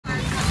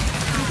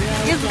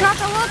It's got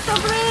a lot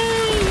of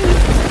rain.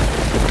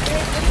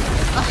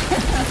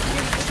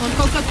 On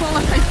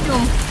Coca-Cola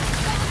costume.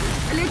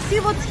 Let's see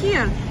what's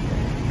here.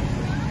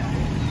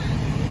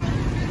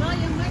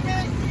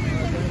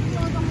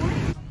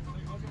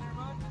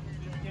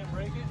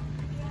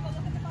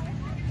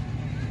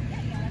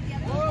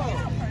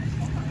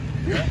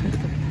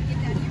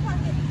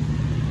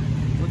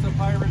 What's a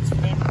pirate's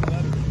favorite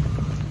letter?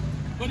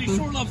 But he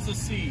sure loves the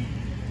sea.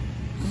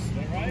 Is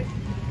that right?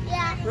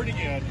 Yeah. Pretty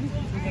good.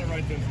 We're gonna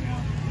write those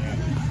down. Yeah.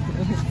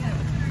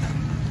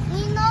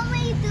 We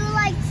normally do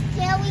like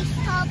scary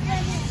stuff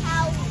in his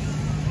house.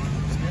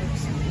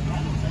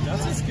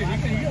 That's just good.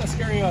 You got a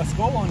scary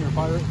skull on your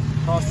pirate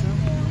costume.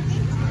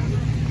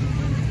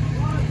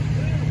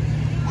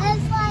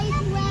 It's like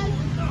when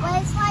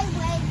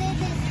they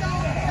did so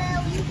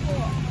very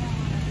good.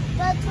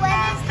 But when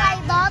it's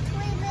like not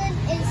written,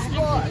 it's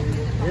good.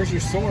 Where's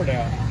your sword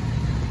at?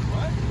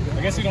 I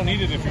guess you don't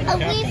need it if you're the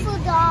We captain.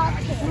 forgot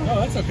it. No,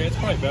 that's okay. It's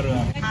probably better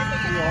than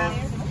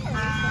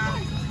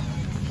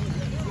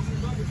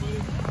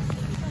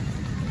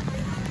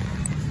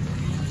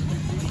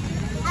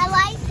I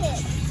like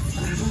it.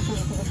 If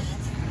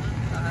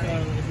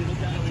you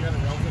look at it, we got a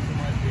relative from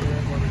right here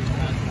where we just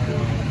had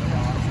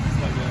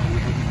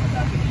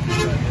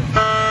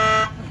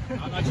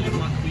I'm actually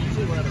we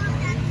usually wear the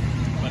garden,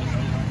 but it's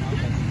only right now.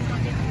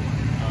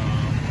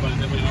 But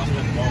then we also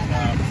have the ball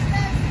caps,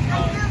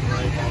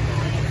 gray ball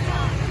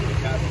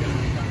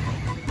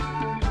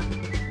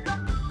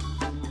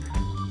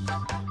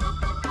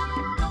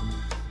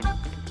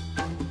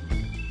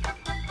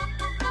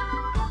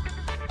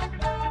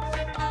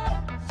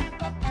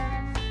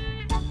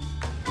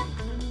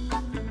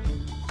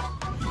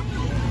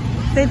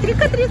Say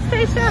trick or treat,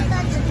 Stacia.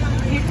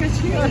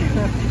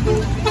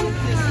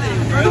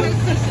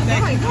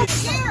 It's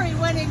scary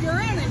when you're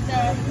in it,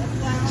 though.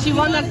 She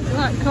wanna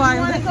climb.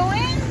 Want to go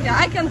in? Yeah,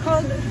 I can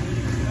hold. Go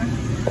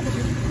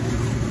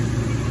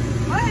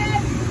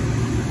ahead.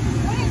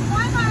 Go ahead,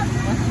 climb up.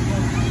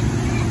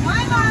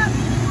 Climb up.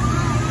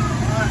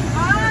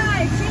 All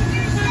right, take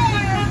your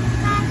chair.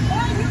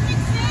 Oh, you can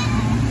sit.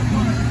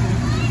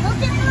 Look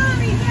at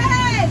Mommy's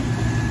head.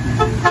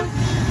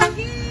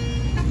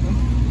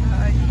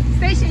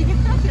 Stacia, иди к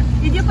тете.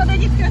 Иди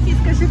подойди к тете и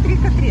скажи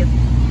trick or treat.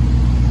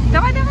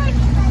 Давай, давай.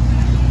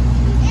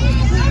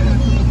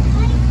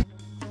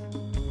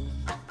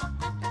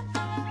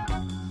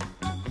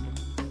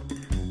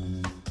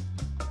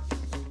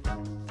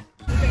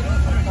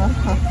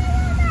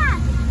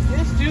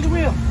 Yes, do the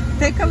wheel.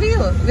 Take a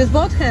wheel with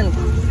both hands.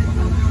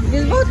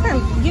 With both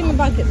hands. Give me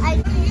bucket.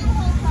 Wait,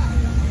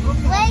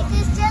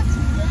 it's just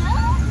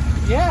real?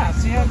 Yeah,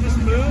 see how it just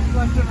moved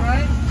left and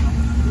right?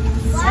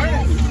 Why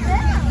is it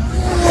real?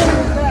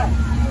 Look at that.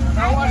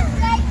 Now watch,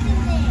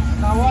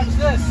 now watch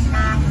this.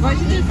 Watch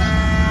this.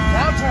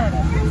 Now turn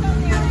it.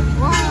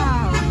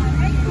 Wow.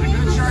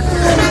 Good sharp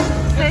turn.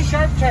 Good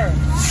sharp turn.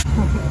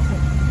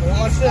 And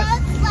watch this.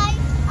 Looks like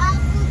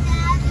Uncle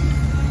Daddy.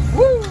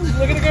 Woo!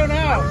 Look at it go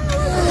now.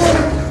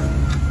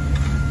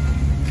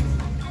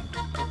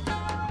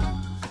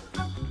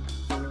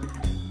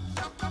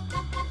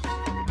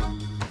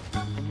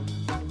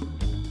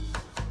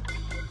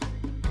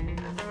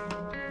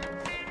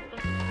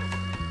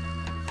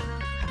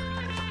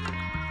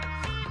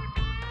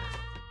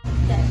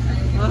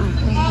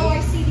 Oh,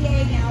 I see the A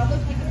now.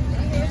 Look,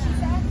 here's the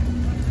back.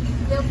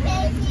 They'll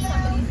pay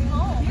somebody's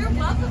home. You're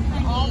welcome,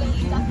 honey. All this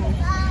stuff in it.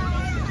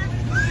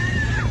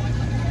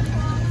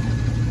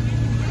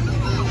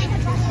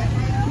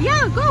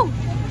 Yeah, go.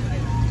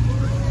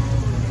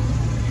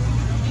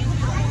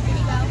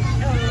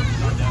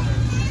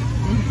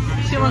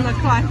 She wanna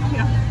climb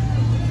here.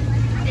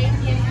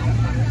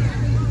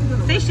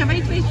 Stacia,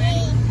 wait, wait.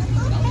 Hey,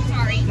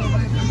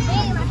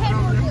 my hair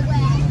will get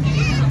wet.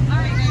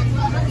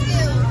 Let's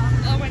do.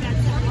 Oh, we're not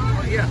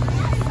sorry. Yeah.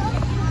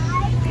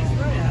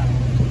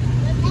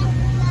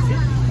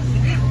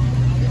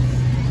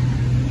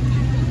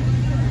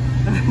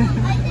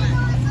 I didn't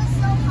know it was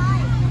so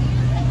high.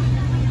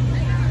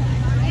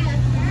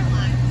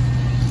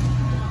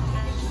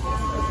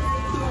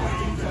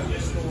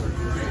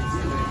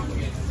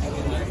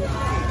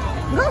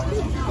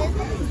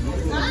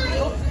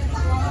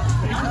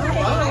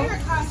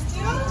 Pirate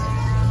costume.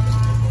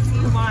 Do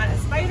you want a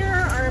spider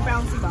or a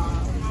bouncy ball?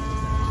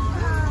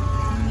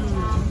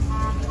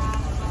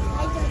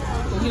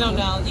 You don't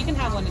know. You can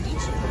have one of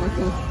each.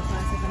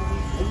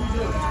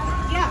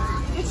 Yeah,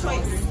 good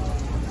choice.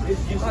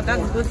 Oh,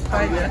 that's good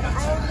spider.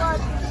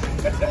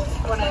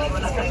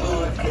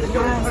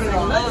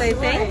 Say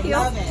thank you.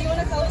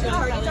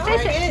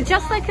 Stacia,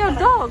 just like your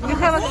dog. You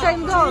have a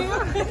same dog.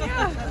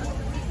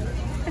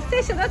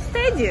 Stacia, that's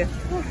Teddy.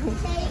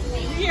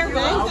 You're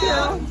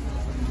welcome.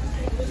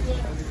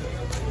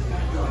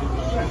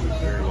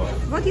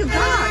 What you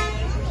got?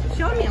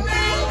 Show me.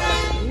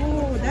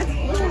 Oh, that's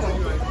cool.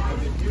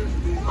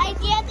 I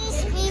did this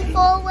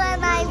before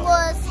when I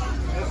was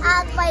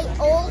at my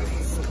old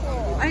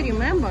school. I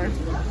remember.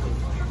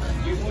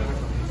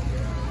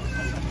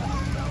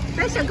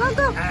 Stacia, go,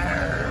 go.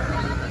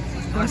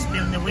 Want to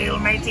spin the wheel,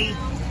 matey?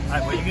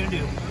 Alright, what you're gonna do,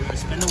 you're gonna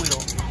spin the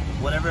wheel.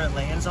 Whatever it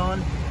lands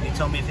on, you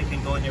tell me if it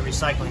can go in your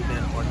recycling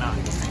bin or not.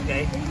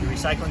 Okay? Your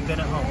recycling bin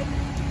at home.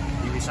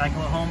 You recycle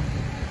at home?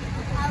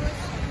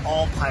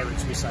 All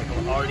pirates recycle.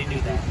 Already knew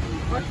that.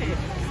 Okay.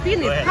 Spin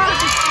Go it. ahead. How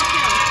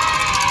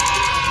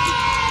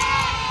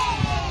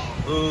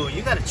to Ooh,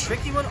 you got a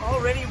tricky one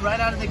already right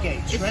out of the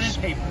gate. Shredded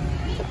paper.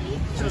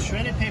 So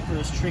shredded paper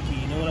is tricky.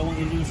 You know what I want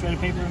you to do with shredded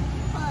paper?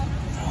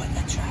 Throw it in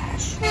the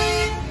trash.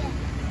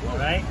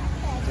 Alright?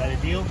 Is that a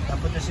deal? I'll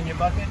put this in your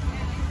bucket.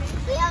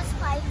 We are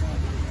spicy.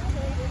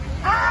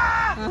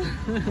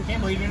 I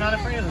can't believe you're not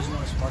afraid of those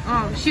little sparkly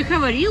Oh, ones. she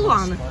have a real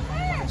one.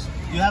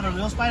 You have a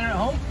real spider at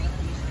home?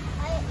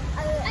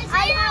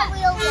 I have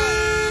real one.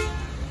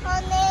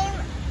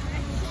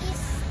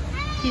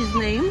 His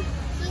name?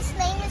 His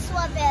name is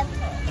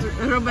Roberto.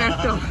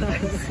 Roberto.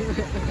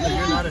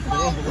 You're not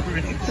adorable or We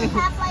anything.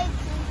 have like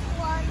this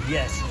one.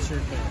 Yes, you sure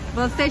can.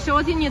 Well, Stacia,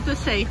 what you need to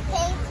say?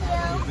 Thank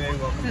You're you. very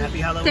welcome. Happy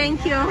Halloween.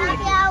 Thank you.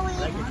 Happy Halloween.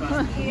 Thank you,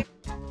 Father.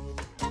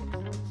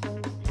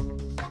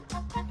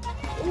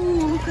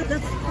 Ooh, look at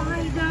that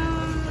spider.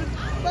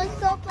 Let's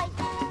go play.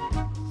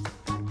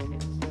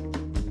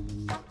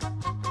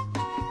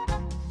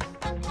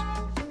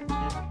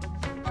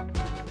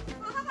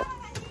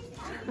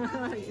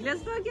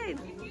 Let's go again.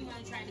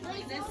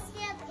 Let's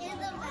get in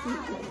the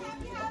bag.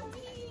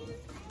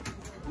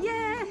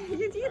 Yeah,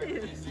 you did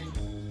it.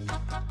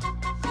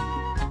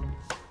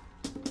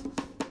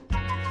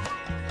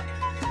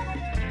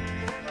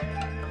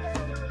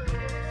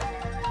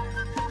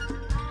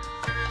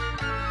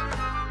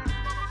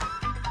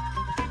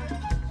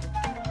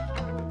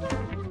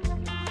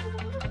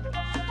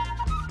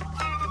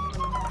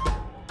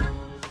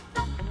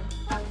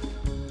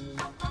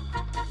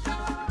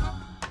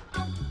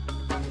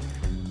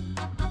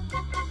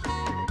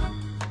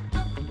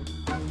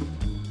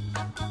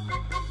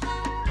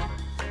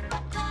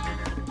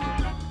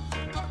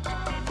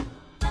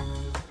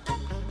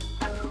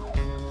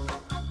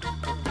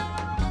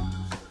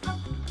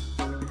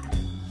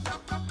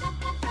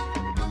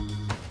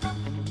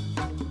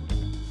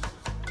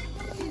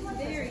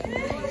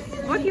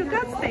 What you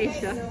got,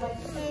 Stacia? A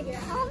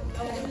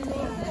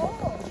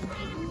pumpkin.